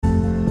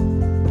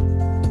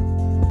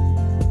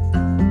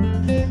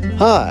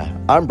Hi,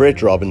 I'm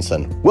Brett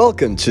Robinson.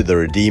 Welcome to the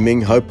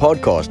Redeeming Hope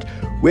Podcast,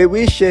 where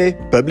we share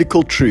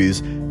biblical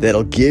truths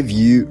that'll give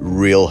you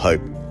real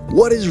hope.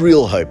 What is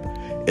real hope?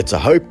 It's a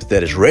hope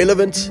that is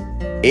relevant,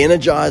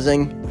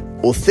 energizing,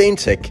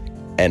 authentic,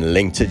 and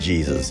linked to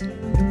Jesus. We're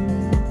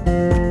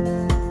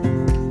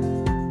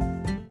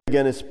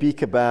going to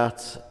speak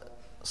about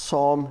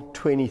Psalm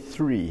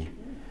 23.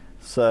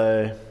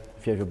 So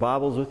if you have your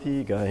Bibles with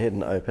you, go ahead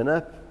and open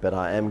up. But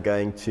I am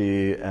going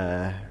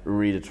to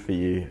read it for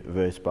you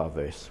verse by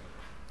verse.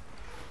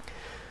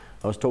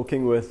 I was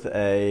talking with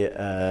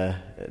a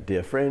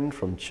dear friend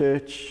from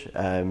church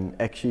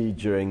actually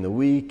during the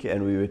week,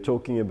 and we were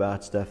talking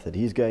about stuff that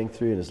he's going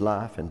through in his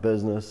life and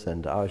business,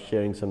 and I was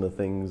sharing some of the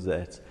things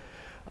that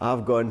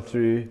I've gone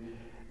through.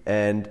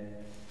 And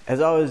as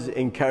I was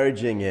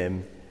encouraging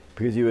him,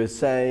 because he was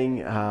saying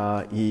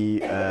how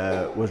he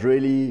was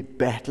really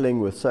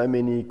battling with so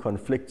many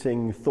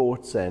conflicting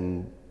thoughts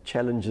and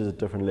challenges at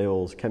different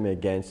levels coming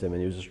against him, and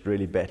he was just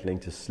really battling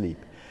to sleep.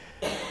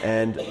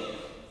 And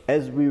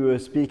as we were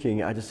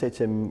speaking, I just said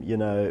to him, you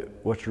know,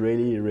 what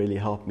really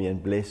helped me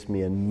and blessed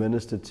me and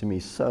ministered to me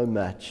so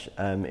much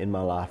in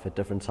my life at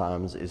different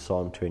times is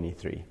Psalm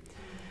 23.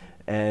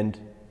 And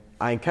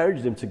I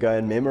encouraged him to go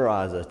and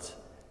memorize it.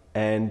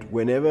 And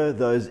whenever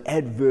those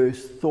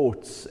adverse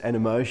thoughts and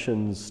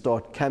emotions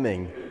start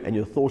coming and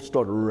your thoughts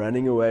start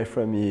running away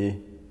from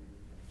you,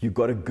 you've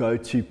got a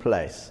go-to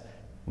place.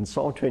 And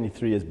Psalm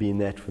 23 has been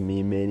that for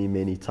me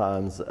many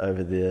times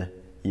over the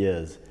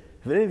years.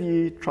 Have any of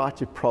you tried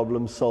to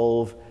problem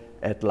solve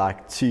at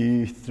like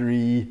 2,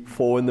 3,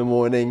 4 in the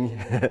morning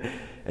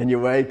and you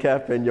wake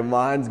up and your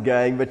mind's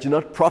going, but you're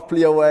not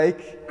properly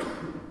awake,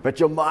 but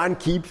your mind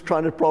keeps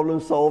trying to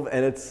problem solve,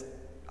 and it's,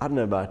 I don't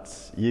know about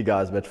you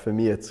guys, but for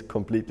me it's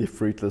completely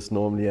fruitless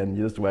normally, and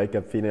you just wake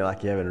up feeling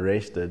like you haven't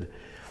rested.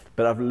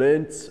 But I've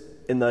learned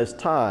in those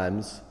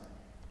times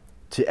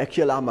to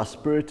actually allow my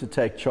spirit to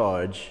take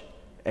charge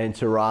and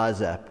to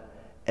rise up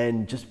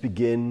and just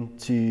begin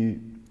to,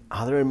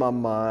 either in my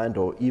mind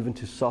or even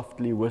to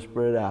softly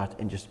whisper it out,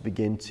 and just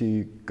begin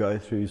to go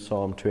through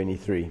Psalm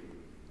 23.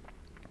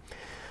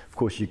 Of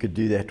course, you could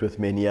do that with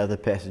many other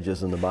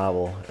passages in the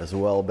Bible as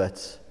well,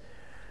 but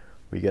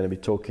we're going to be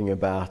talking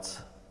about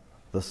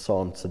the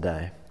Psalm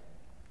today.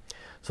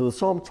 So the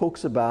Psalm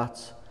talks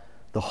about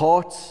the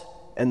heart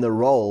and the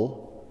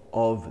role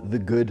of the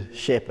Good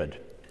Shepherd.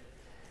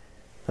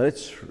 Now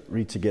let's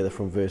read together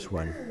from verse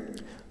 1.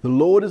 The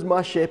Lord is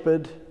my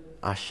shepherd,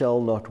 I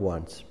shall not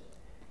want.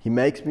 He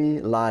makes me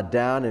lie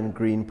down in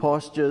green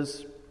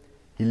pastures.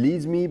 He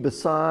leads me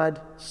beside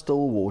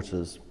still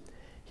waters.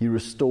 He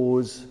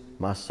restores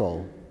my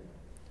soul.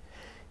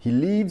 He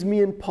leads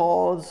me in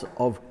paths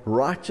of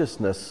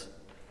righteousness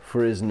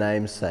for his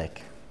name's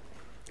sake.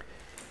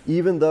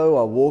 Even though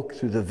I walk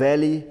through the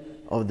valley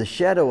of the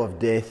shadow of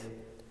death,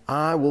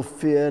 I will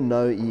fear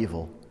no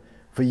evil.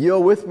 For you are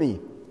with me,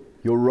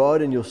 your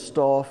rod and your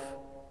staff,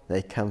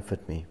 they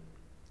comfort me.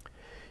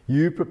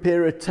 You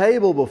prepare a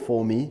table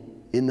before me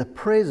in the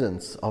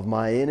presence of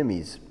my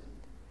enemies.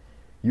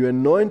 You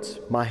anoint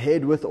my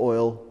head with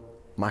oil,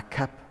 my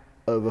cup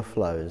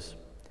overflows.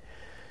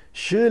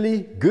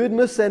 Surely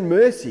goodness and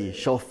mercy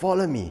shall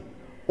follow me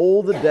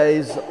all the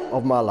days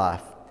of my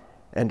life,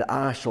 and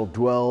I shall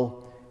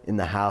dwell in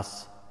the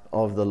house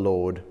of the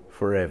Lord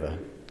forever.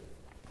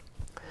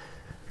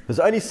 There's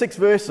only 6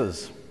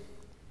 verses.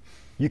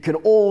 You can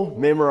all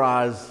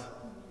memorize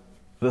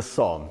this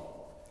psalm.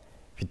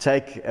 If you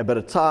take a bit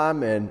of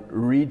time and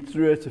read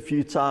through it a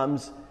few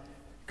times,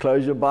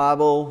 close your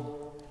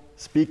Bible,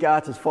 speak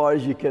out as far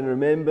as you can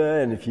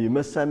remember, and if you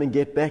miss something,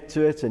 get back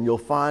to it, and you'll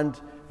find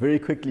very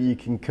quickly you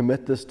can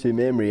commit this to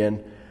memory.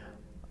 And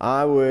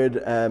I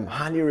would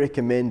highly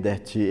recommend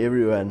that to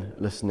everyone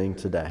listening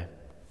today.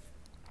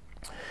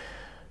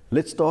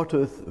 Let's start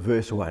with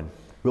verse 1.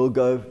 We'll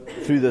go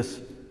through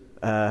this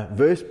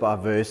verse by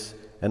verse,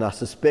 and I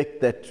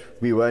suspect that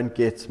we won't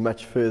get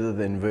much further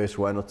than verse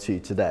 1 or 2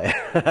 today.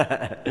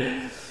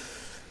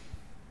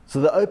 So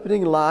the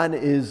opening line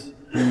is,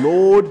 "The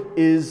Lord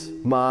is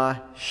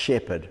my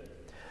shepherd."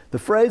 The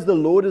phrase, "the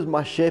Lord is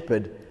my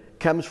shepherd,"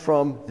 comes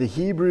from the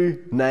Hebrew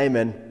name,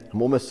 and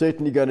I'm almost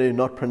certainly going to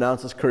not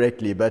pronounce this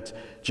correctly, but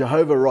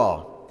Jehovah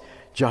Ra.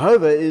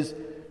 Jehovah is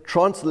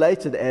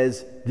translated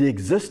as the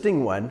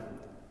existing one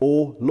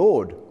or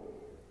Lord.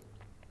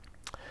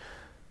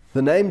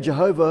 The name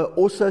Jehovah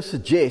also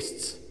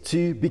suggests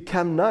to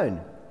become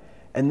known,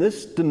 and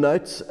this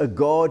denotes a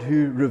God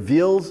who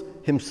reveals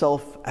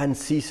himself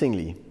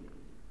unceasingly.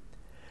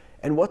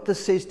 And what this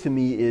says to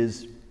me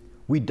is,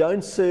 we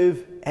don't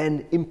serve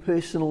an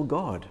impersonal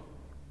God.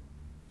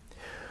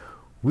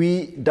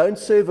 We don't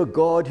serve a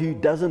God who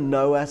doesn't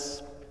know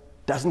us,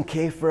 doesn't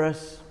care for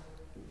us,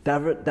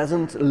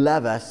 doesn't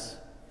love us.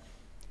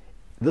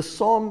 The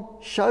psalm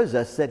shows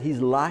us that he's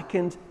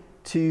likened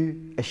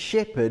to a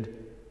shepherd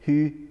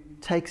who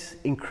takes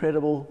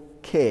incredible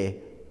care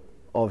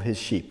of his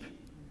sheep.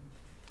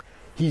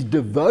 He's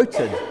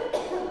devoted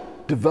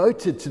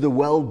to the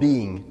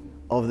well-being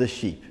of the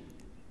sheep.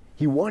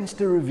 He wants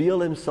to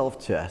reveal himself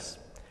to us.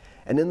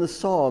 And in the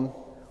psalm,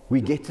 we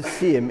get to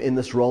see him in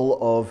this role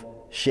of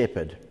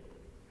shepherd.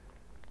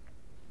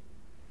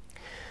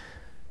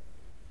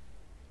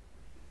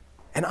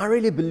 And I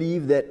really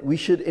believe that we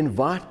should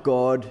invite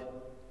God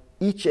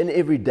each and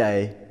every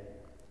day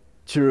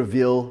to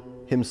reveal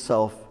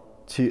himself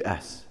to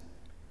us.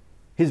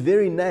 His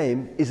very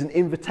name is an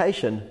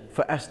invitation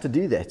for us to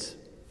do that.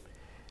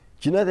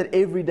 Do you know that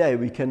every day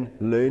we can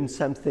learn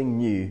something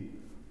new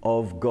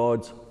of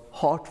God's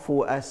heart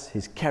for us,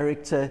 his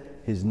character,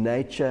 his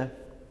nature?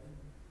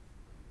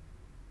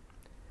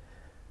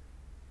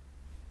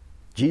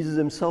 Jesus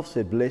himself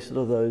said, "Blessed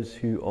are those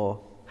who are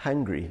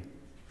hungry,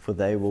 for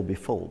they will be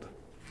filled."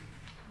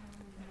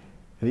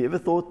 Have you ever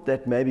thought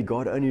that maybe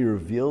God only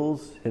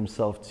reveals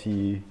himself to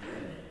you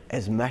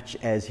as much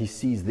as he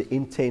sees the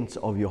intent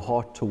of your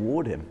heart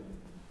toward him?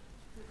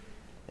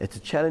 It's a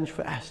challenge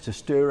for us to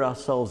stir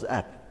ourselves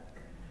up.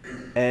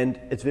 And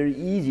it's very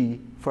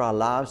easy for our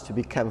lives to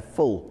become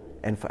full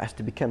and for us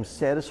to become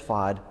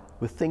satisfied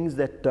with things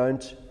that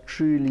don't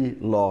truly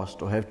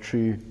last or have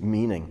true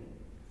meaning.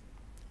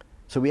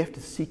 So we have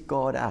to seek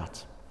God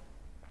out.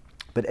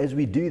 But as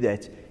we do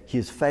that, he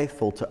is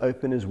faithful to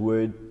open his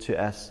word to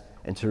us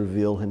and to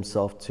reveal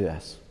himself to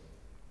us.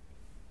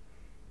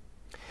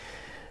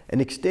 An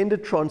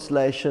extended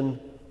translation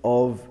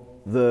of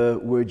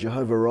the word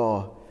Jehovah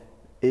Ra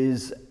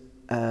is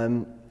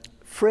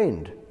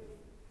friend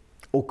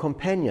or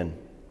companion.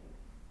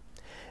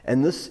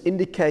 And this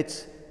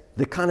indicates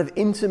the kind of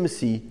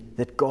intimacy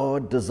that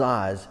God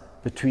desires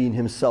between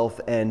himself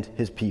and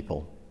his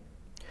people.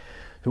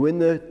 So when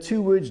the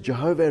two words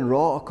Jehovah and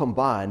Ra are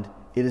combined,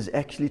 it is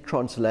actually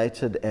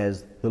translated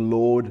as the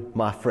Lord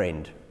my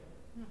friend.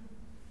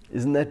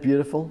 Isn't that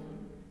beautiful?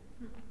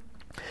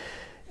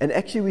 And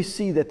actually we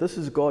see that this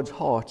is God's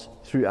heart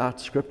throughout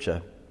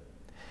Scripture.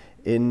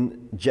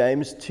 In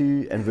James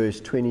 2 and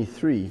verse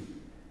 23,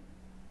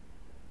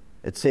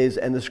 it says,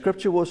 "And the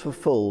Scripture was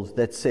fulfilled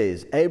that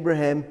says,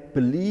 Abraham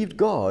believed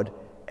God,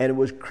 and it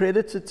was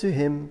credited to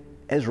him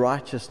as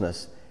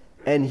righteousness,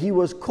 and he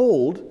was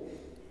called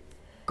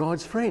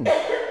God's friend."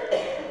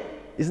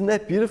 Isn't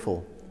that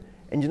beautiful?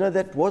 And you know,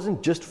 that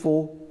wasn't just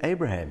for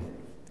Abraham.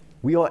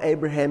 We are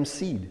Abraham's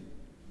seed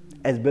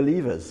as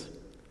believers.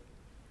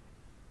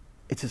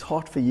 It's his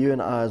heart for you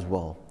and I as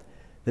well,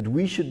 that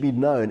we should be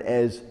known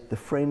as the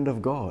friend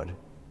of God.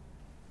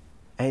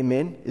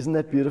 Amen. Isn't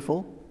that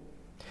beautiful?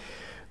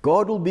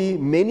 God will be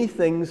many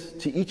things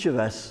to each of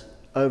us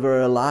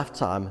over a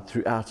lifetime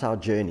throughout our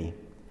journey.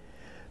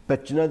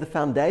 But you know, the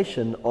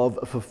foundation of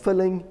a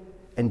fulfilling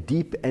and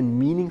deep and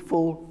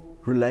meaningful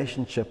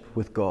relationship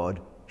with God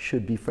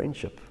should be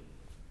friendship.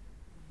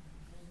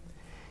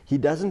 He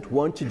doesn't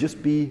want to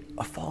just be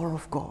a follower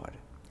of God.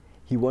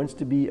 He wants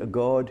to be a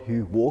God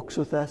who walks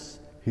with us,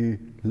 who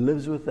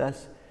lives with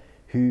us,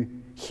 who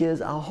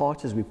hears our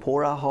heart as we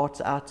pour our hearts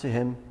out to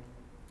him,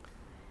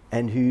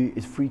 and who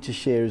is free to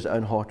share his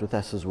own heart with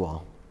us as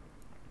well.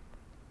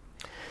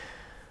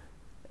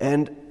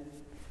 And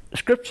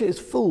Scripture is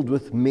filled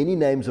with many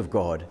names of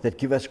God that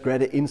give us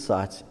greater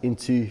insight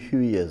into who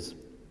he is.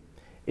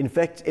 In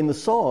fact, in the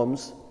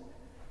Psalms,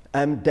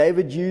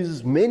 David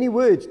uses many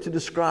words to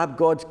describe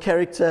God's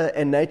character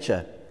and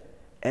nature,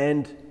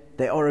 and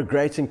they are a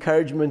great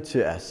encouragement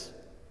to us.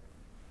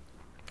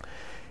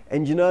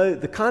 And you know,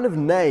 the kind of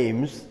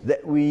names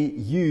that we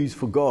use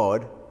for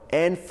God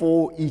and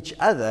for each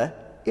other,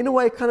 in a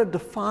way, kind of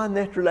define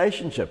that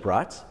relationship,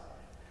 right?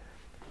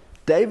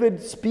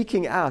 David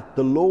speaking out,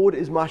 "The Lord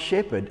is my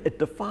shepherd," it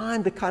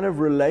defined the kind of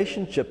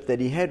relationship that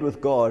he had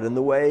with God and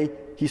the way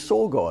he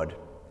saw God.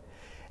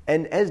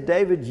 And as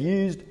David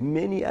used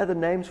many other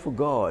names for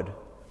God,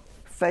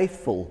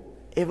 faithful,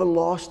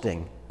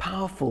 everlasting,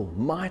 powerful,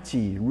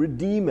 mighty,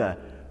 redeemer,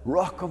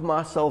 rock of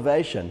my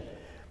salvation,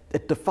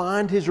 it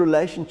defined his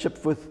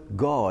relationship with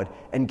God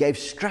and gave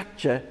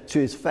structure to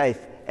his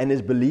faith and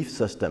his belief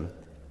system.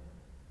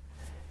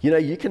 You know,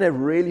 you can have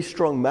really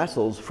strong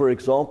muscles. For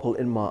example,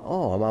 in my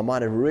arm, I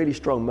might have really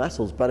strong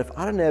muscles, but if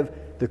I don't have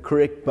the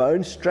correct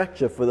bone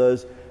structure for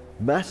those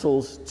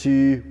muscles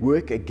to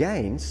work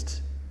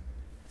against,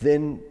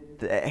 then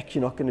they're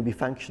actually not going to be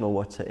functional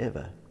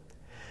whatsoever.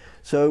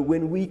 So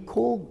when we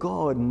call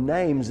God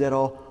names that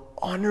are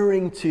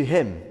honoring to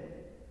him,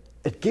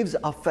 it gives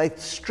our faith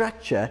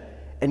structure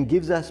and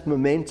gives us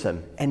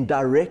momentum and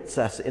directs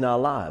us in our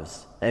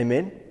lives.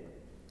 Amen?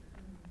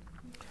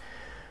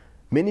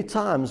 Many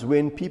times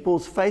when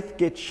people's faith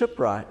gets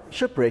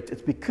shipwrecked,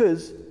 it's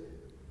because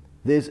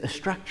there's a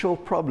structural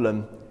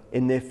problem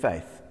in their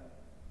faith.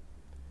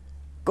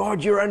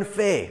 God, you're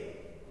unfair.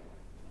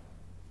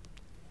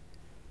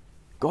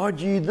 God,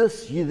 you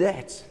this, you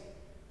that.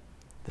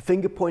 The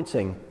finger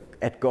pointing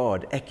at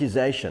God,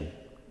 accusation.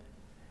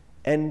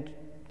 And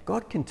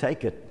God can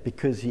take it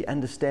because he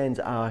understands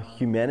our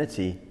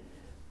humanity.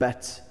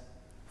 But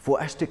for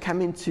us to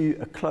come into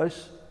a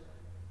close,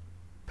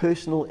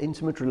 personal,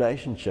 intimate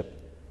relationship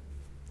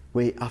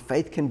where our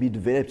faith can be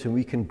developed and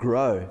we can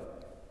grow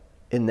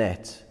in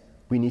that,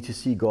 we need to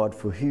see God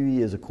for who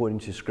he is according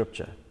to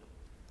Scripture.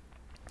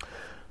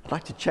 I'd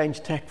like to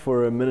change tack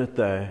for a minute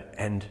though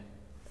and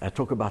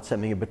talk about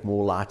something a bit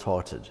more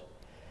light-hearted.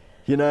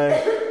 You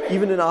know,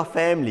 even in our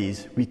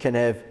families, we can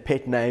have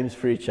pet names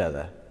for each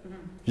other.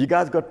 You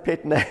guys got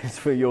pet names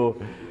for your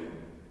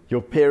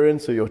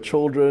parents or your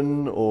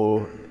children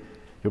or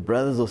your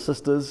brothers or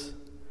sisters?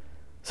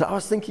 So I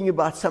was thinking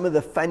about some of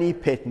the funny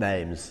pet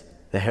names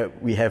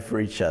that we have for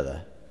each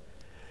other.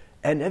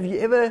 And have you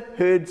ever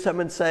heard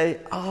someone say,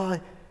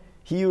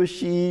 he or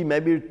she,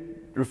 maybe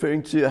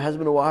referring to a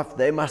husband or wife,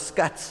 they're my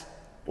scut,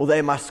 or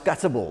they're my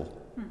scuttable?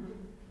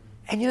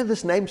 And you know,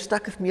 this name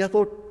stuck with me. I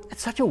thought,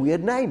 it's such a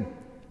weird name.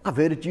 I've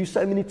heard it used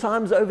so many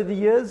times over the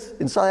years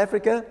in South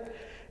Africa.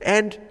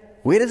 And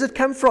where does it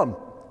come from?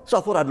 So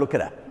I thought I'd look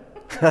it up.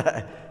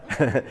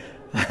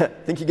 I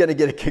think you're going to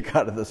get a kick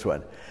out of this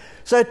one.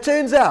 So it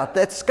turns out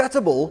that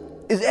scuttable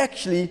is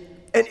actually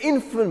an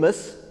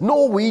infamous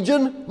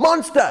Norwegian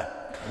monster,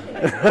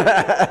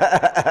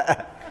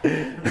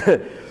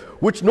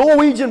 which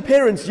Norwegian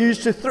parents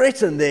use to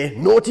threaten their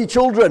naughty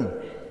children.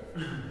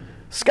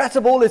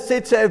 Scuttable is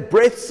said to have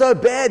breath so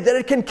bad that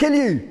it can kill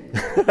you.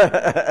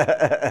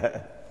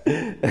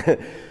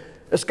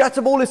 A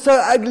scuttable is so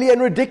ugly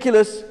and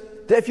ridiculous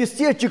that if you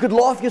see it, you could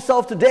laugh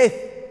yourself to death.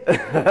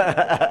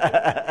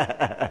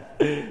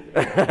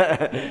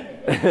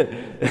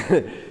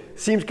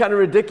 Seems kind of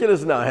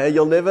ridiculous now, hey?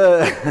 You'll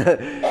never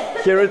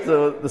hear it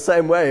the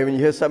same way when you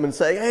hear someone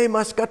say, hey,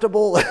 my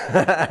scuttable.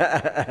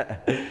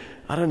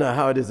 I don't know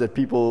how it is that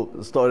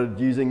people started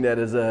using that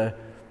as a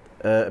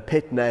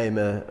pet name,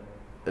 a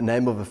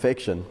name of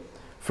affection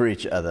for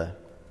each other.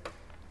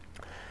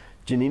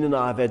 Janine and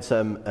I have had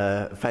some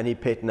funny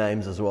pet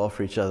names as well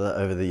for each other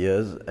over the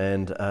years,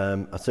 and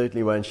I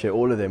certainly won't share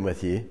all of them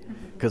with you,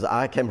 because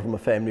I came from a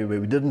family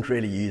where we didn't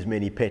really use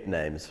many pet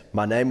names.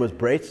 My name was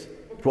Brett.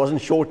 It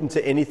wasn't shortened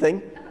to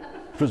anything.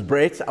 It was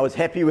Brett. I was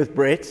happy with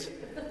Brett.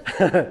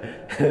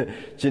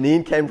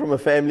 Janine came from a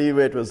family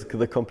where it was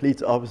the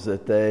complete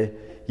opposite. They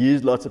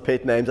used lots of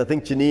pet names. I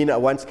think Janine, I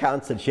once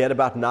counted, she had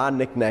about 9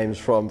 nicknames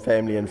from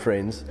family and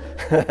friends.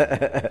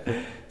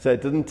 So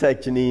it didn't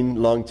take Janine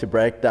long to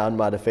break down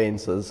my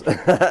defenses.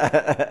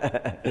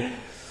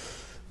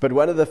 But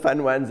one of the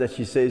fun ones that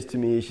she says to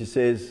me, she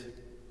says,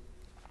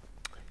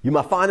 you're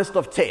my finest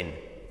of 10.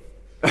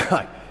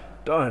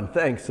 Darn,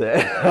 thanks.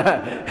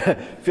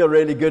 Feel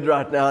really good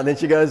right now. And then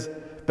she goes,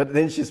 but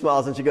then she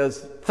smiles and she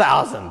goes,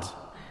 1,000.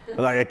 I'm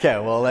like, okay,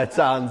 well, that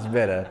sounds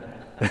better.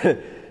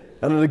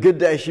 And on a good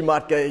day, she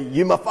might go,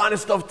 you're my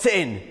finest of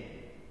 10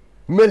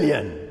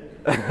 million.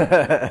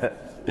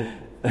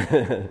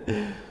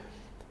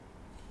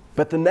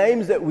 But the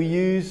names that we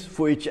use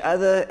for each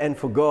other and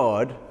for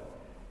God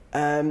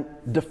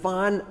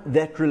define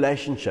that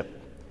relationship.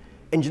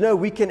 And you know,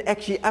 we can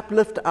actually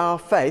uplift our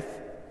faith,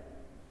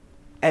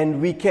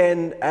 and we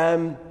can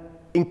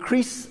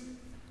increase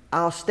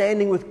our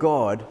standing with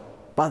God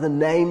by the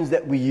names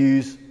that we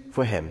use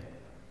for Him.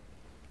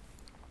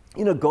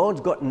 You know, God's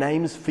got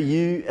names for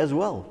you as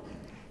well.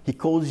 He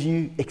calls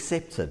you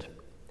accepted.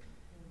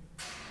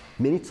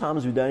 Many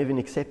times we don't even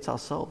accept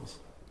ourselves.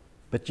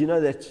 But you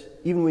know that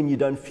even when you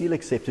don't feel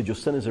accepted, your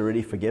sin is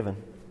already forgiven.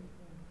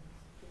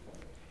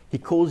 He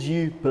calls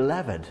you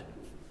beloved.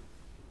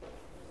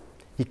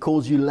 He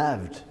calls you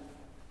loved.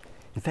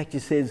 In fact, He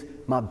says,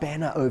 my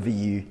banner over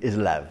you is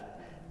love.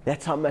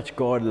 That's how much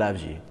God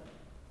loves you.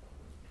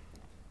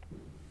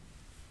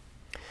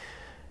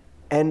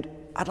 And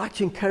I'd like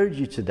to encourage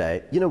you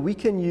today, you know, we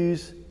can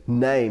use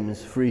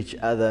names for each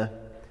other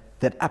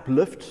that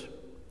uplift,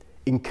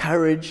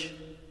 encourage,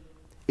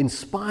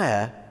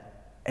 inspire,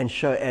 and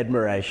show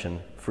admiration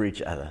for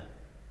each other.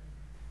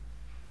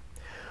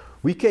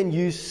 We can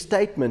use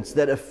statements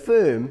that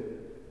affirm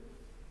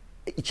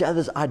each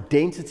other's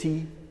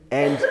identity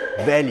and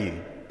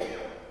value.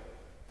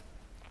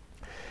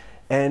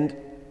 And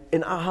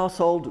in our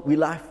household, we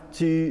like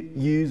to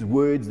use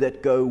words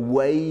that go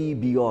way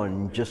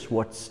beyond just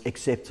what's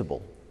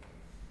acceptable,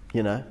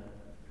 you know.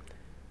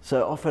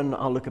 So often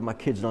I'll look at my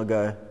kids and I'll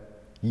go,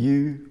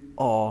 you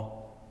are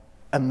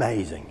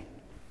amazing.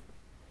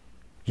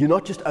 You're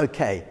not just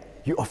okay,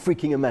 you are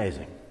freaking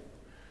amazing.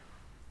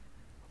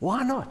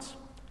 Why not?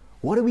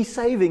 What are we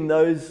saving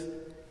those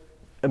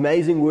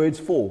amazing words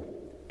for,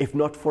 if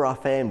not for our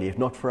family, if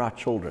not for our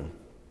children?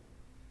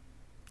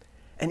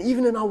 And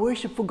even in our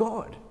worship for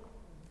God,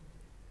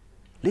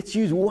 let's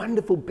use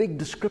wonderful, big,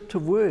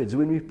 descriptive words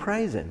when we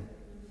praise Him.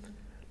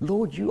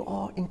 Lord, you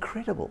are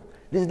incredible.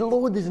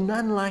 Lord, there's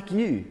none like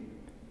you.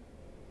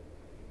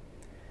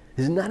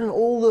 There's none in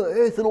all the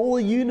earth and all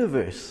the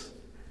universe.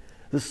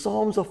 The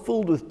Psalms are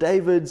filled with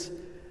David's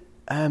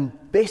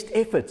best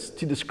efforts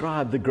to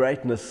describe the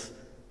greatness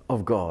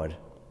of God.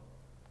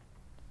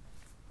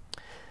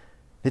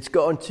 Let's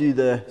go on to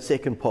the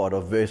second part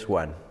of verse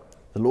 1.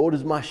 The Lord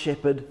is my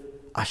shepherd,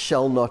 I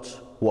shall not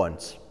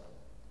want.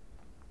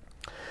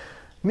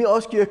 Let me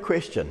ask you a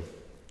question.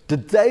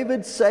 Did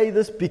David say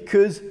this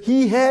because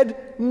he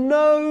had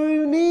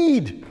no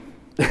need?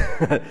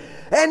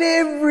 And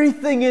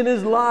everything in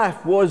his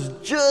life was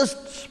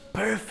just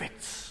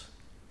perfect?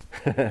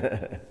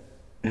 I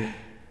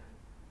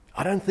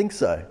don't think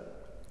so.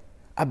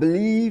 I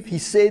believe he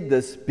said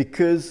this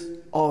because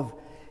of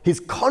his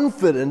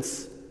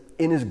confidence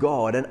in his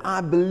God. And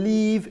I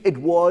believe it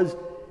was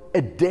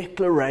a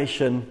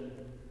declaration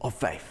of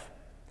faith.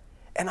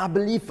 And I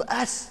believe for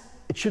us,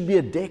 it should be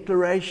a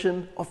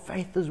declaration of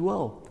faith as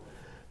well.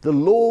 The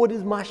Lord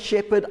is my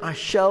shepherd, I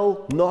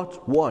shall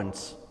not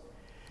want.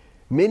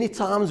 Many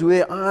times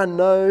where I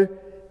know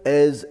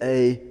as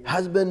a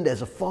husband,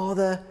 as a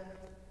father,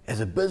 as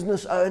a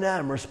business owner,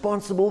 I'm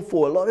responsible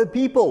for a lot of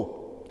people.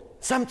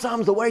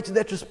 Sometimes the weight of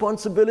that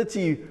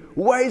responsibility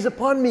weighs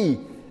upon me,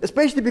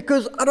 especially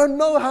because I don't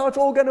know how it's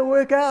all going to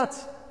work out.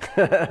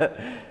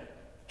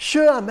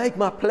 Sure, I make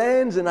my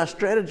plans and I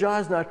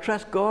strategize and I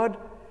trust God,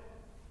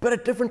 but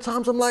at different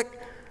times I'm like,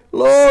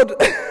 Lord.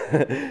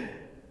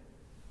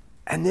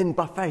 And then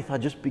by faith I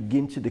just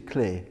begin to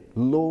declare,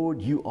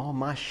 Lord, you are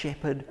my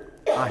shepherd,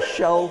 I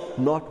shall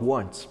not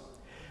want.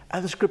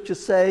 Other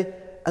scriptures say,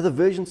 other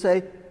versions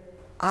say,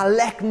 I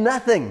lack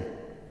nothing.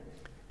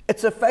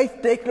 It's a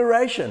faith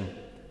declaration.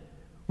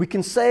 We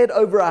can say it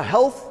over our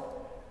health.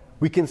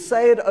 We can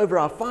say it over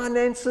our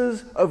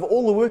finances, over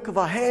all the work of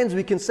our hands.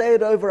 We can say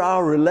it over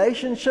our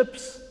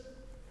relationships.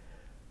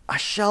 I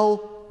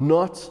shall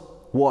not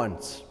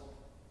want.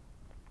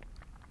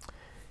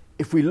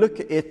 If we look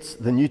at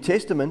the New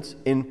Testament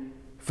in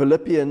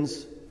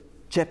Philippians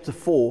chapter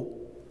 4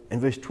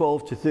 and verse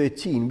 12 to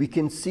 13, we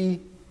can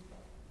see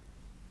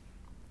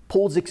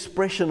Paul's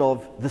expression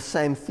of the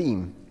same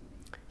theme.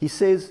 He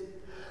says,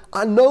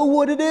 I know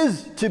what it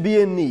is to be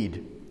in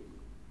need,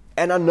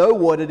 and I know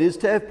what it is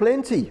to have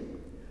plenty.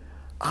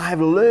 I have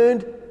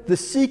learned the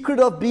secret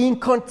of being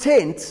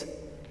content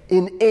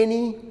in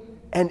any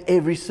and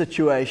every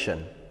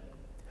situation,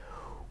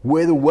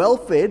 whether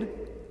well-fed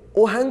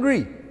or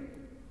hungry,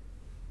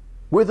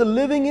 whether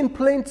living in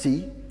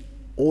plenty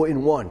or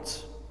in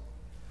want.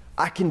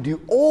 I can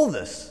do all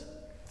this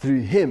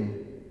through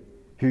Him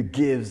who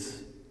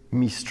gives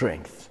me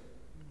strength.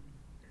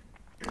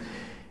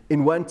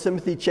 In 1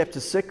 Timothy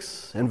chapter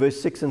 6 and verse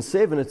 6 and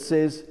 7 it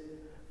says,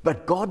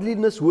 but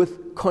godliness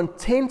with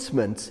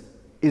contentment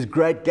is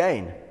great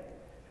gain.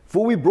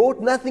 For we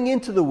brought nothing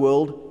into the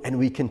world, and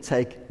we can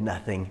take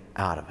nothing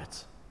out of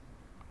it.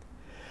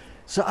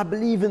 So I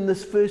believe in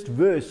this first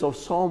verse of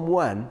Psalm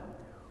 1,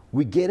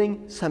 we're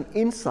getting some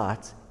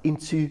insight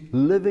into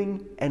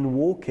living and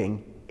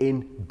walking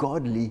in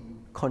godly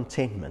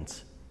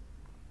contentment.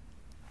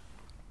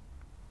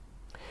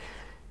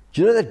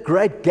 Do you know that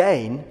great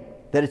gain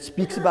that it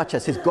speaks about? It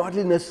says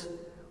godliness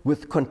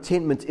with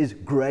contentment is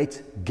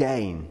great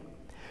gain.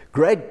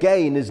 Great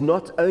gain is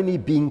not only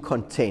being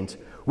content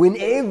when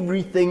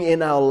everything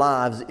in our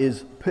lives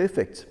is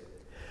perfect.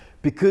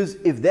 Because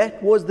if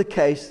that was the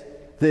case,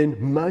 then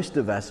most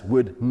of us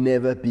would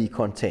never be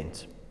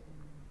content.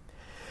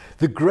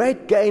 The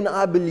great gain,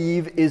 I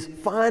believe, is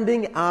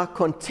finding our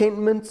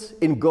contentment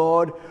in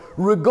God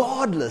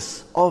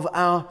regardless of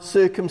our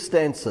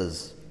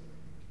circumstances.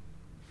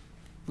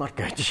 Not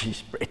going to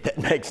cheese bread, that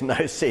makes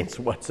no sense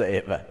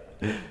whatsoever.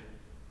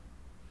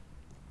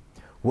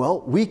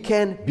 Well, we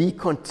can be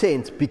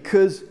content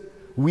because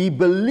we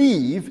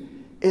believe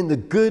in the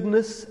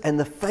goodness and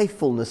the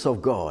faithfulness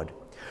of God.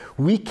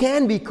 We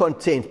can be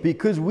content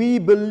because we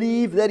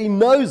believe that He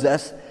knows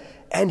us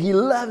and He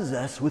loves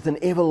us with an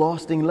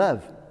everlasting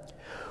love.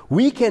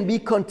 We can be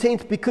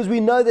content because we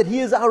know that He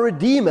is our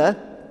Redeemer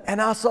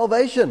and our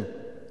salvation.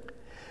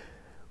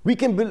 We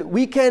can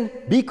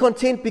be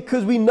content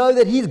because we know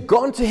that He's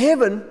gone to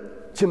heaven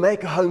to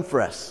make a home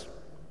for us.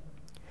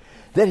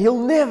 That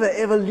He'll never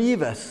ever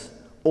leave us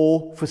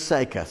or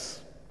forsake us.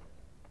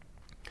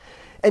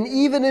 And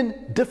even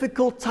in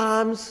difficult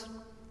times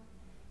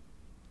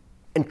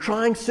and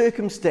trying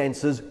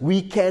circumstances,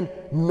 we can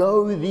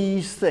know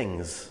these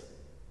things.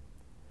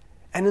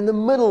 And in the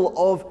middle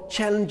of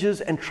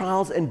challenges and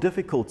trials and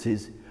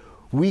difficulties,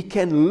 we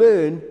can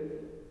learn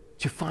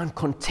to find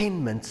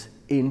contentment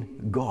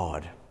in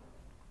God.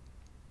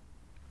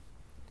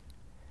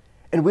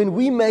 And when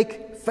we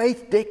make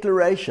faith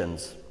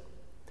declarations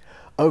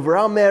over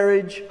our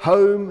marriage,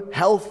 home,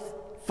 health,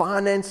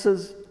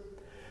 finances,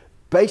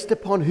 based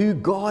upon who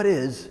God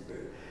is,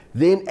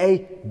 then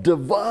a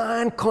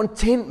divine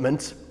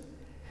contentment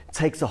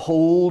takes a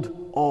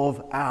hold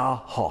of our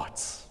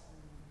hearts.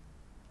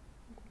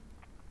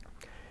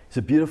 It's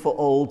a beautiful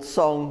old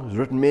song. It was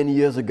written many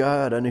years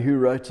ago. I don't know who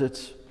wrote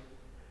it.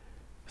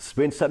 It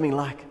went something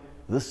like,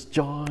 this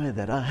joy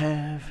that I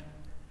have,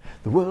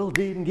 the world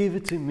didn't give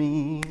it to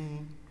me.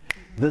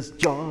 This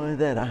joy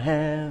that I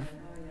have,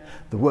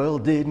 the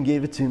world didn't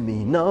give it to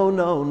me. No,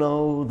 no,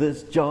 no,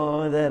 this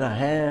joy that I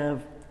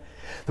have,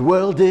 the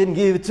world didn't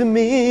give it to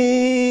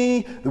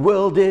me. The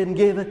world didn't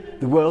give it.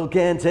 The world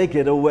can't take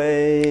it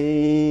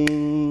away.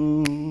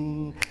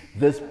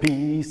 This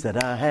peace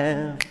that I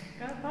have,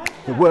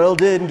 the world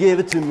didn't give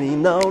it to me.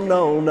 No,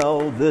 no,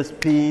 no, this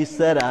peace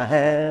that I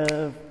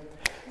have,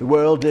 the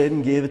world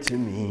didn't give it to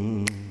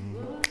me.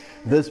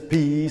 This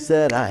peace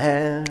that I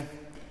have,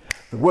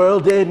 the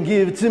world didn't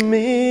give it to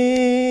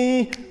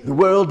me. The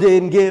world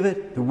didn't give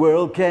it. The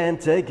world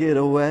can't take it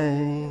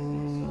away.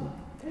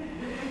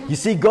 You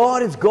see,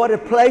 God has got a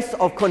place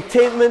of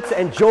contentment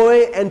and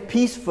joy and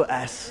peace for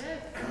us,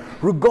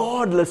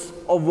 regardless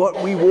of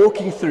what we're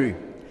walking through.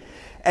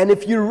 And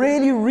if you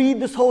really read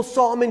this whole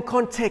psalm in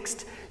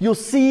context, you'll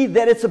see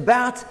that it's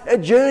about a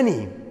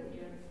journey.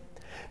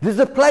 There's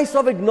a place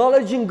of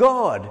acknowledging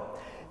God.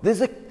 There's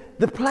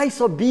the place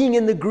of being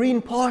in the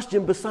green pasture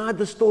and beside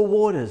the still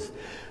waters.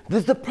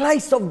 There's the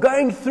place of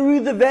going through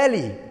the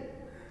valley.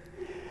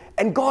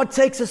 And God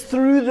takes us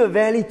through the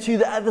valley to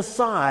the other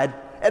side.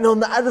 And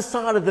on the other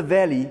side of the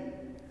valley,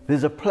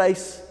 there's a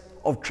place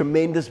of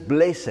tremendous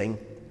blessing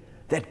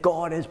that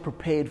God has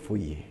prepared for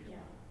you.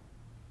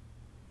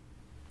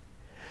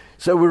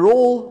 So we're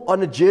all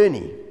on a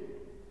journey.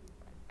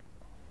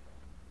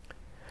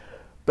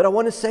 But I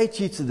want to say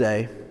to you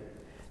today,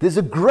 there's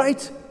a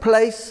great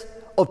place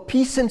of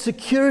peace and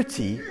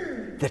security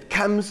that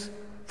comes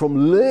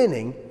from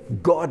learning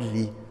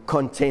godly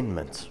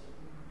contentment.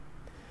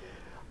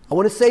 I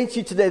want to say to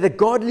you today that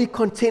godly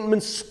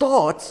contentment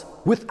starts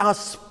with our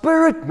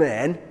spirit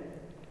man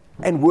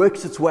and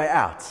works its way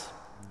out.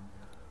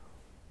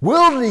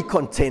 Worldly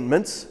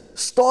contentment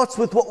starts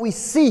with what we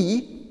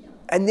see,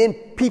 and then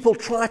people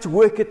try to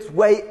work its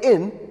way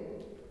in,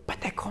 but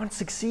they can't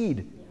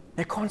succeed.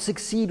 They can't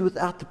succeed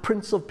without the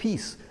Prince of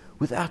Peace,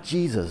 without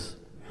Jesus.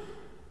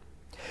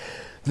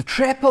 The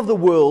trap of the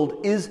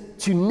world is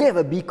to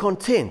never be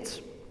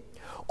content.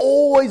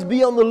 Always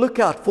be on the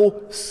lookout for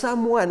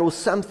someone or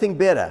something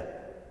better.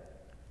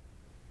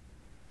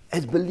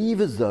 As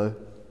believers, though,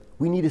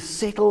 we need to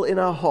settle in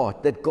our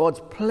heart that God's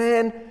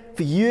plan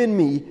for you and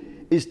me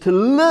is to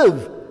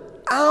live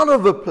out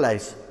of a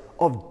place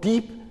of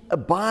deep,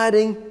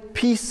 abiding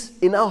peace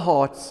in our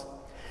hearts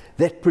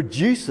that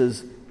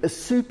produces a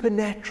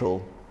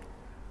supernatural,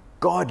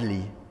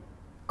 godly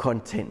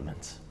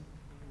contentment.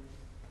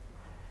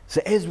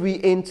 So as we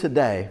end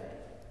today,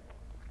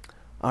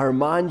 I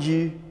remind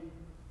you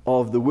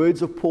of the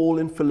words of Paul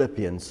in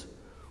Philippians,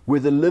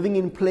 whether living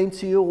in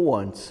plenty or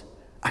want,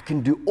 I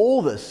can do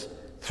all this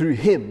through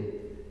Him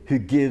who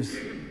gives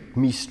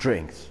me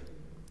strength.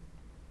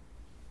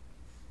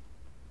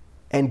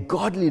 And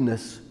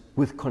godliness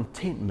with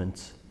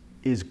contentment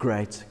is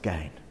great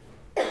gain.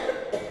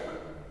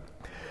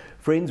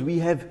 Friends, we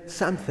have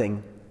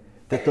something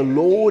that the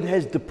Lord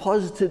has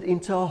deposited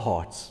into our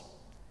hearts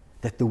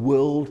that the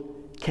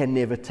world can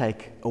never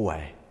take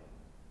away.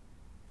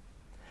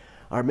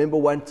 I remember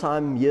one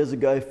time years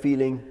ago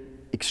feeling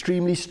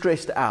extremely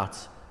stressed out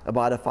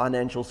about a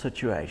financial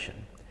situation.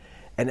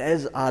 And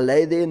as I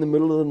lay there in the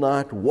middle of the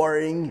night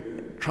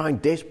worrying, trying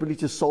desperately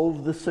to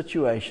solve this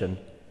situation,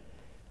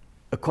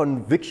 a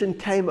conviction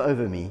came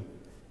over me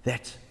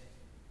that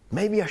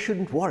maybe I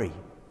shouldn't worry.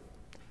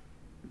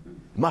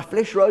 My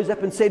flesh rose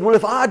up and said, well,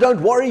 if I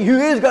don't worry, who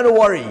is going to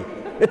worry?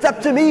 It's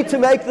up to me to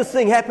make this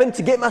thing happen,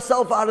 to get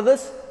myself out of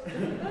this.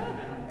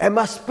 And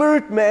my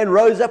spirit man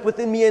rose up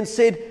within me and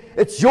said,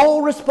 it's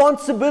your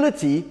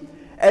responsibility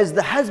as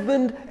the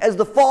husband, as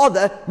the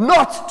father,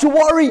 not to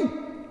worry.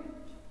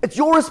 It's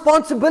your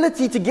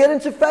responsibility to get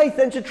into faith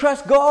and to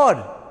trust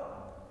God.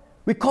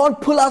 We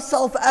can't pull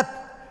ourselves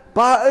up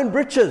by our own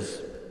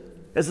britches,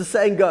 as the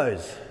saying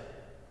goes.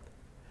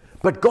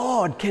 But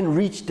God can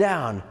reach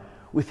down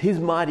with His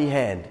mighty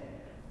hand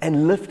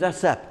and lift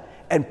us up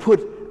and put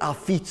our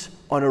feet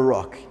on a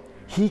rock.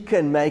 He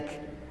can make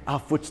our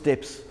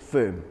footsteps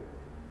firm.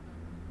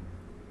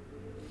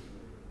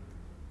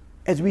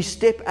 As we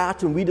step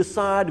out and we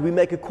decide, we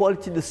make a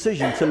quality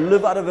decision to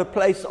live out of a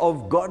place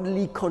of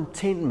godly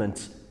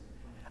contentment,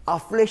 our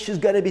flesh is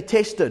going to be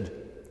tested.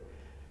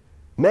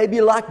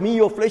 Maybe like me,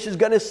 your flesh is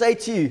going to say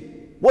to you,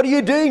 what are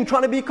you doing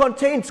trying to be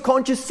content?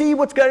 Can't you see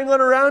what's going on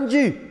around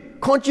you?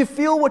 Can't you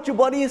feel what your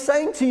body is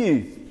saying to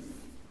you?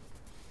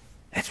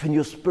 That's when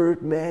your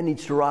spirit man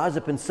needs to rise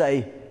up and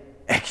say,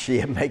 actually,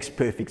 it makes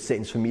perfect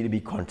sense for me to be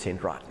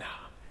content right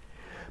now.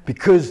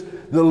 Because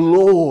the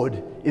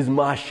Lord is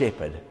my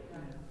shepherd.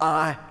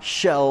 I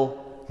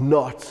shall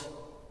not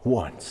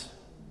want.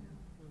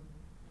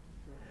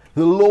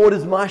 The Lord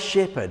is my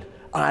shepherd.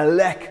 I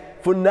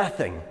lack for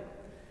nothing.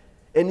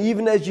 And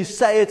even as you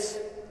say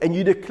it and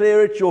you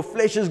declare it, your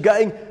flesh is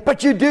going,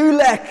 but you do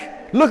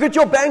lack. Look at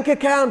your bank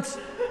account.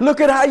 Look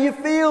at how you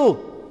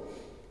feel.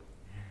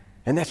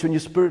 And that's when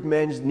your spirit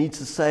man needs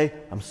to say,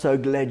 I'm so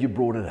glad you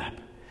brought it up.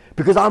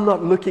 Because I'm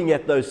not looking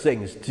at those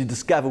things to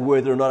discover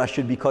whether or not I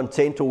should be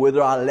content or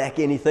whether I lack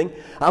anything.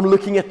 I'm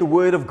looking at the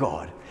Word of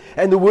God.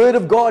 And the Word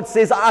of God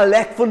says I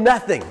lack for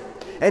nothing.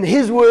 And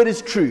His Word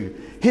is true.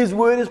 His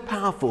Word is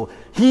powerful.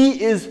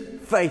 He is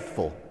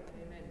faithful.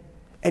 Amen.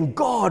 And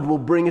God will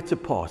bring it to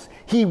pass.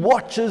 He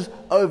watches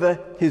over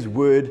His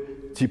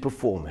Word to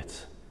perform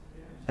it.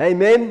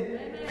 Amen?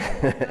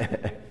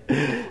 Amen.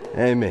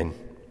 Amen.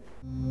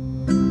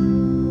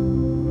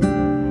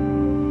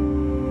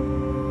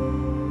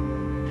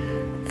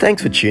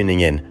 Thanks for tuning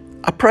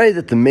in. I pray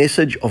that the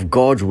message of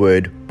God's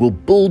Word will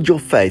build your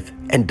faith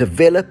and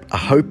develop a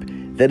hope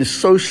that is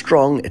so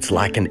strong it's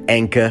like an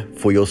anchor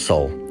for your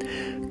soul.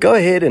 Go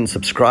ahead and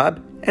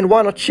subscribe, and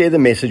why not share the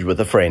message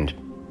with a friend?